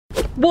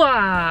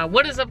Wow,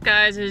 what is up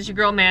guys? It is your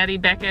girl Maddie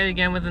back at it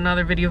again with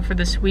another video for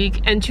this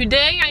week, and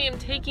today I am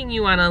taking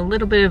you on a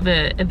little bit of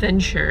an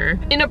adventure.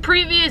 In a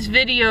previous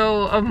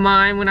video of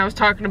mine when I was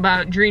talking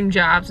about dream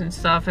jobs and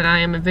stuff and I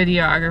am a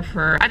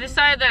videographer, I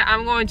decided that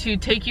I'm going to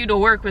take you to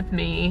work with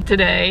me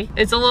today.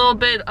 It's a little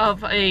bit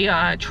of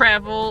a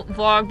travel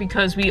vlog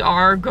because we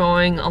are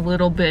going a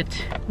little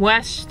bit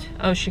west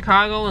of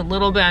Chicago, a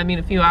little bit, I mean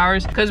a few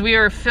hours, because we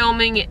are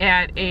filming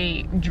at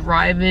a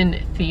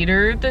drive-in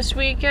theater this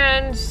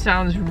weekend.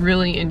 Sounds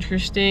really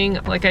interesting.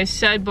 Like I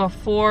said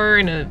before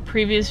in a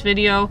previous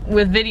video,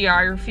 with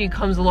videography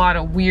comes a lot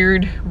of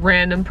weird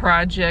random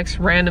projects,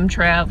 random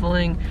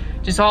traveling,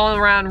 just all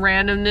around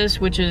randomness,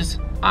 which is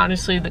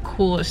honestly the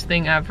coolest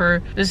thing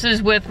ever. This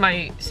is with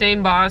my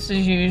same boss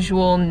as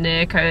usual,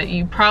 Nick.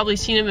 You've probably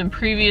seen him in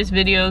previous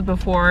videos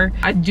before.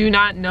 I do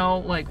not know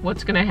like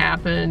what's gonna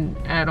happen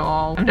at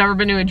all. I've never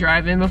been to a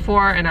drive-in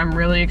before and I'm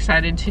really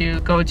excited to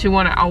go to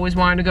one. I always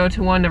wanted to go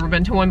to one, never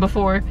been to one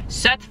before.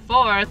 Set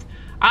forth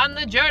on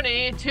the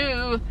journey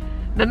to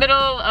the middle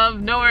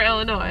of nowhere,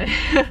 Illinois.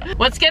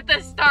 Let's get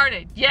this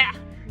started, yeah!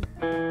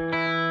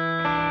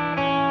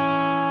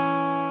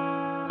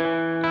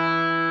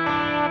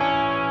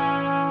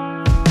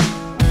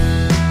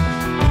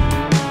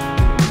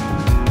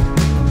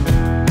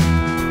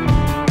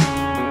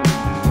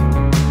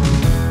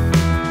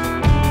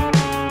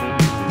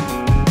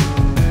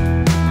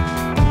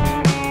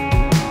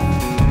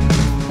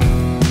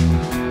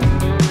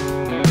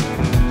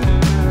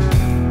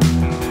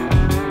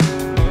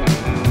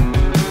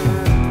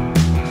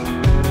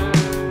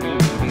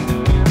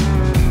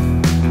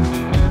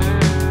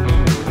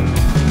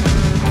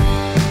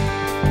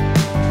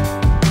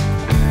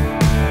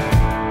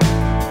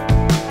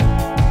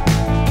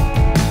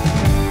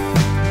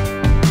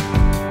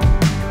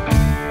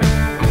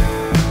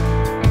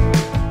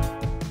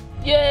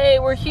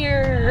 We're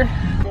here.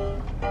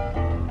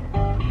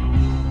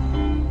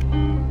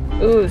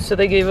 Ooh, so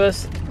they gave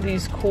us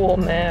these cool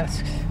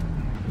masks.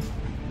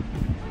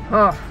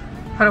 Oh,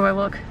 how do I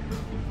look?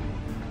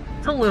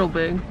 It's a little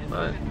big,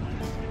 but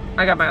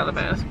I got my other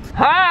mask.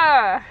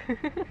 Ha!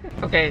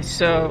 Okay,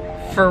 so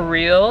for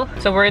real.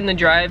 So we're in the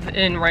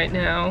drive-in right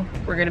now.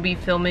 We're gonna be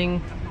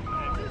filming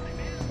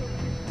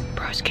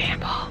Bruce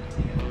Campbell.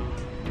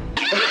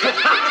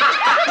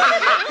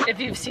 If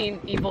you've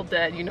seen Evil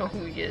Dead, you know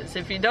who he is.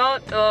 If you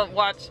don't,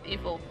 watch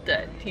Evil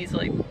Dead. He's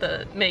like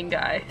the main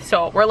guy.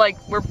 So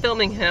we're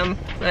filming him.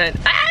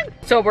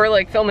 So we're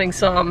like filming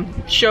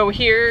some show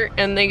here,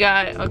 and they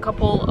got a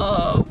couple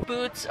of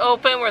booths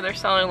open where they're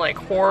selling like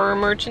horror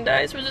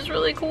merchandise, which is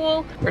really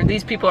cool. Or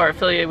these people are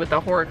affiliated with the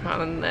horror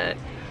con that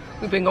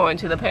we've been going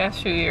to the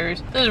past few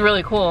years. This is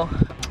really cool.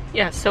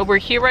 Yeah, so we're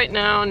here right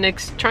now.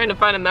 Nick's trying to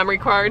find a memory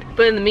card.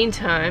 But in the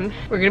meantime,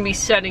 we're gonna be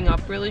setting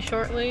up really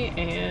shortly,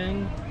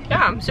 and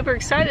yeah, I'm super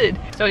excited.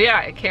 So yeah,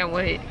 I can't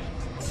wait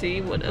to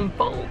see what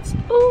unfolds.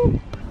 Ooh.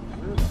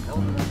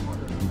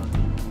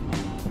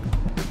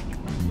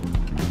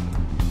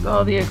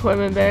 All the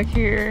equipment back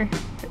here.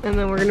 And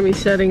then we're gonna be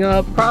setting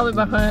up probably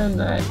behind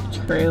that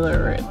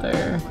trailer right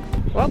there.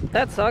 Well,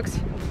 that sucks.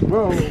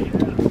 Whoa.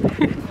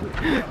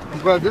 I'm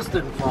glad this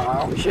didn't fall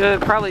out. We should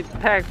have probably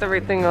packed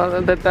everything a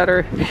little bit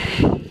better. I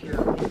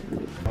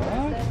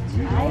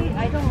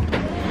don't.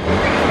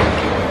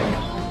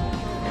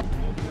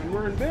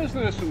 We're in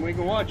business and we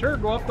can watch her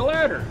go up the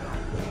ladder.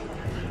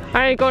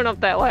 I ain't going up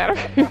that ladder.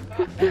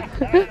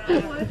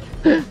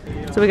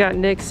 So we got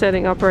Nick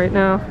setting up right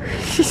now. Do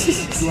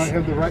I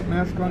have the right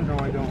mask on? No,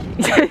 I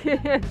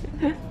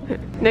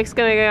don't. Nick's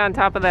gonna get on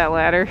top of that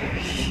ladder.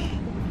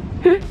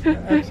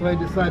 Actually, I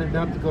decided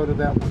not to go to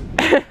that one.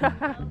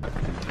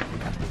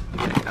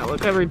 I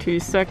look every 2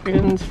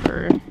 seconds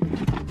for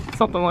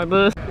something like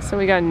this. So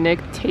we got Nick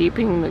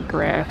taping the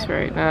grass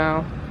right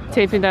now.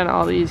 Taping down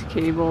all these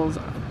cables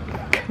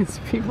because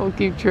people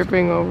keep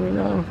tripping over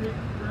them.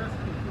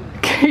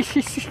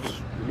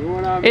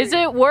 Is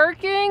it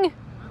working?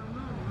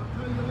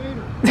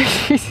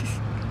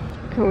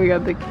 And we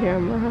got the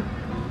camera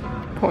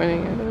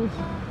pointing at us.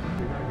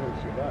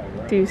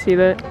 Do you see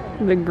that?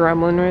 The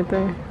gremlin right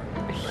there?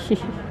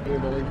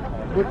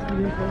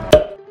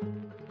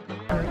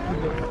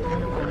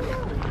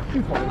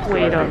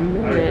 Wait a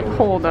minute.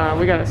 Hold on.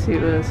 We gotta see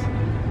this.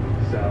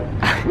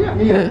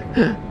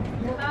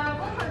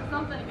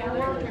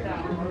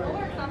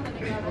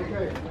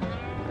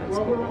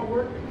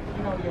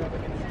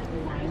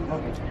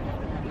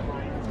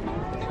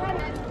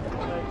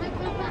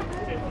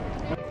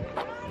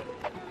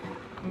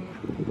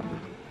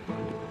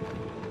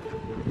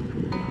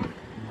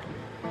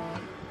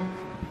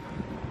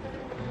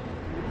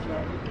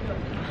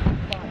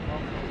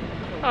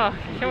 Oh,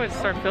 can't wait to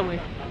start filming.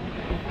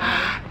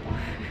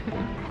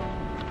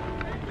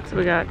 So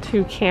we got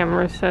 2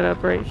 cameras set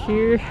up right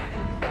here.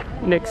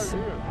 Nick's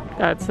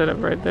got set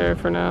up right there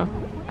for now.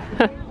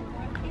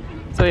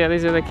 So yeah,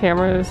 these are the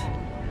cameras.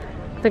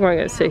 I think I'm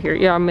gonna sit here.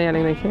 Yeah, I'm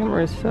manning the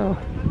cameras, so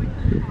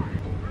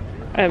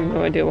I have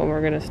no idea when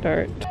we're gonna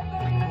start.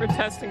 We're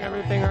testing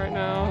everything right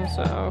now,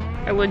 so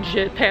I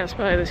legit passed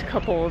by this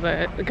couple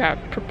that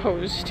got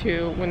proposed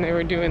to when they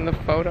were doing the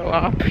photo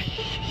op.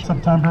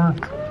 September,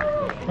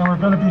 and we're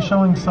going to be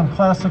showing some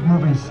classic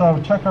movies,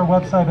 so check our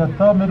website at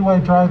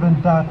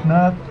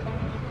themidwaydrivein.net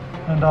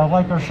and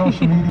like our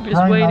social media.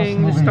 Just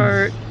waiting to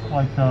start.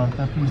 Like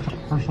that piece,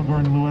 Herschel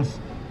Gordon Lewis,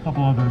 a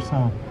couple others,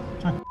 so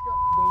check.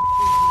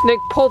 Nick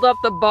pulled up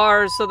the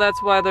bars, so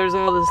that's why there's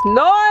all this noise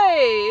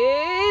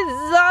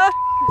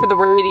for the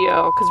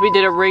radio, because we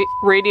did a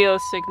radio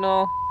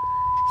signal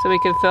so we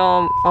can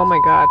film. Oh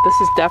my god,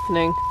 this is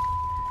deafening.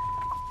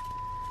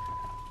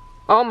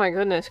 Oh my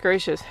goodness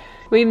gracious.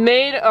 We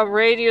made a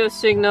radio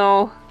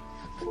signal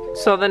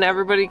so then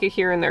everybody could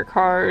hear in their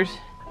cars.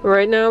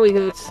 Right now we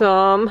got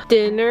some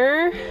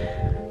dinner.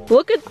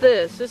 Look at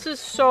this. This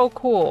is so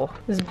cool.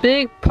 This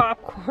big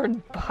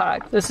popcorn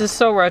box. This is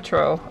so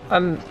retro.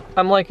 I'm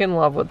like in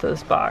love with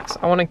this box.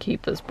 I want to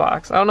keep this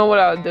box. I don't know what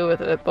I would do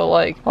with it, but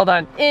like, hold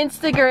on.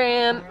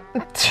 Instagram.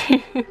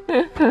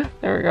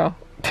 There we go.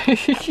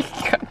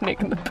 Got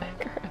Nick in the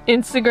background.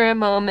 Instagram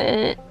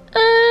moment.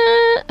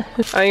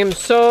 I am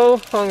so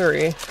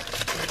hungry.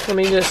 Let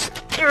me just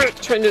try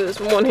and do this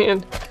with one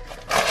hand.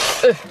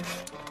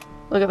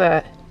 Look at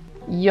that.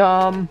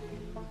 Yum.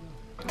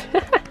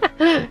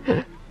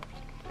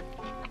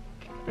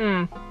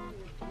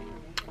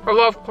 I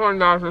love corn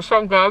dogs, they're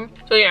so good.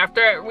 So yeah,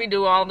 after we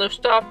do all this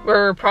stuff,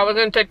 we're probably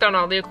gonna take down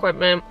all the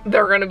equipment.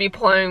 They're gonna be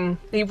playing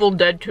Evil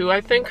Dead 2,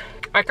 I think.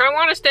 I kinda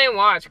wanna stay and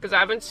watch, because I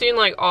haven't seen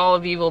like all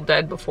of Evil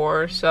Dead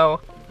before, so.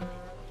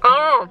 I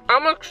don't know,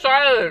 I'm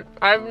excited.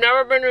 I've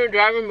never been to a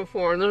drive-in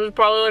before, and this is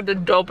probably like the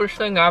dopest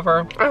thing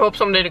ever. I hope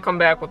someday to come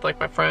back with like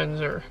my friends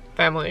or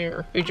family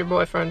or future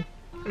boyfriend.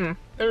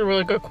 They're a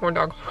really good corn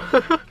dog.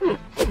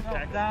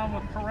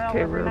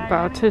 Okay, we're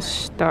about to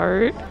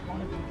start.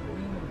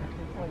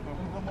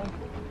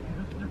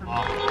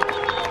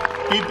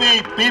 Beep,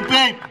 beep, beep,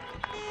 beep.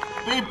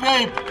 Beep,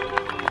 beep.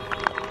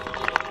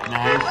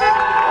 Nice.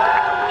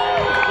 A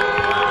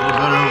little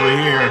better over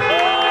here.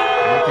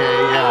 Okay,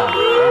 yeah.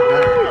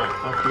 Better.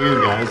 Fuck you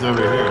guys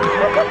over here.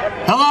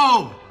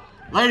 Hello,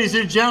 ladies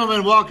and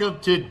gentlemen. Welcome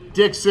to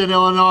Dixon,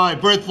 Illinois,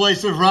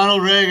 birthplace of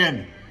Ronald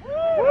Reagan.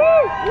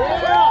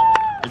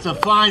 It's a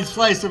fine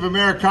slice of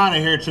Americana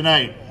here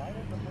tonight.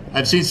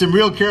 I've seen some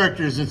real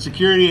characters, and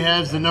security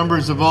has the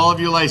numbers of all of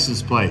your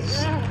license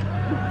plates.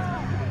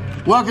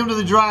 Welcome to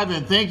the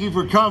drive-in. Thank you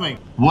for coming.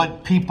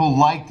 What people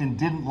liked and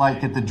didn't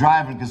like at the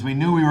drive-in, because we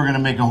knew we were going to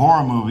make a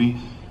horror movie,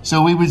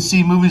 so we would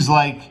see movies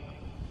like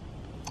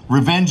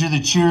Revenge of the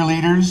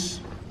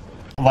Cheerleaders,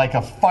 like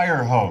a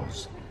fire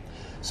hose.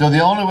 So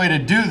the only way to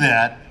do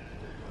that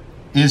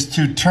is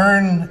to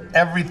turn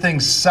everything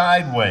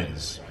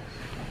sideways.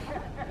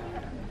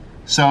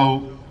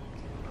 So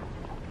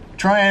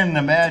try and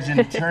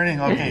imagine turning,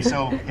 okay,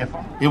 so if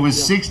it was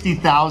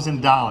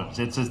 $60,000.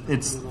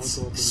 It's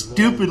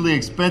stupidly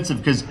expensive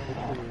because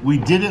we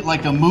did it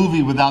like a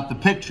movie without the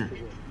picture.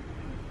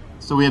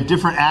 So we have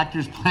different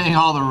actors playing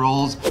all the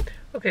roles.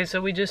 Okay,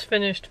 so we just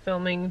finished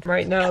filming.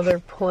 Right now they're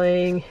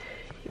playing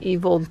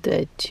Evil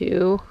Dead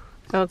 2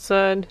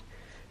 outside.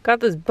 Got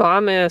this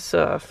bomb-ass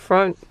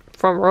front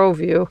row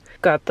view.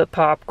 Got the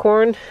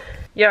popcorn.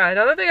 Yeah,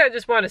 another thing I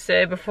just want to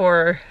say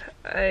before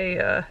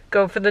I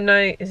go for the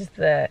night is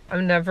that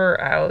I'm never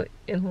out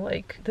in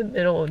like the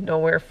middle of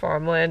nowhere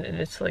farmland, and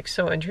it's like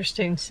so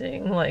interesting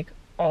seeing like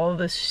all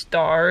the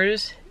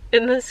stars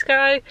in the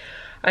sky.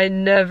 I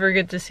never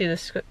get to see the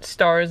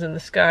stars in the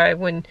sky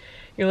when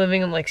you're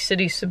living in like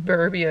city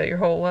suburbia your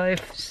whole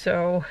life.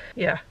 So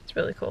yeah, it's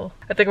really cool.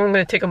 I think I'm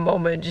gonna take a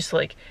moment and just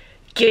like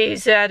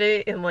gaze at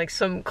it in like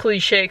some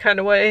cliche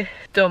kind of way.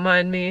 Don't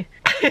mind me.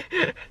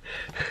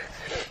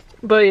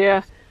 But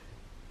yeah,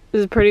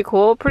 this is pretty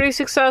cool. Pretty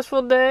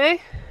successful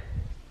day.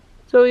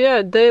 So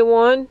yeah, day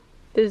 1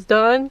 is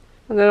done.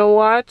 I'm gonna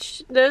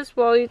watch this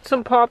while I eat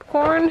some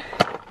popcorn.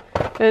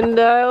 And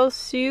I'll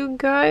see you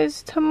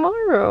guys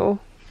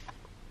tomorrow.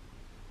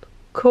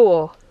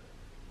 Cool.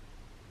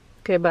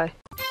 Okay, bye.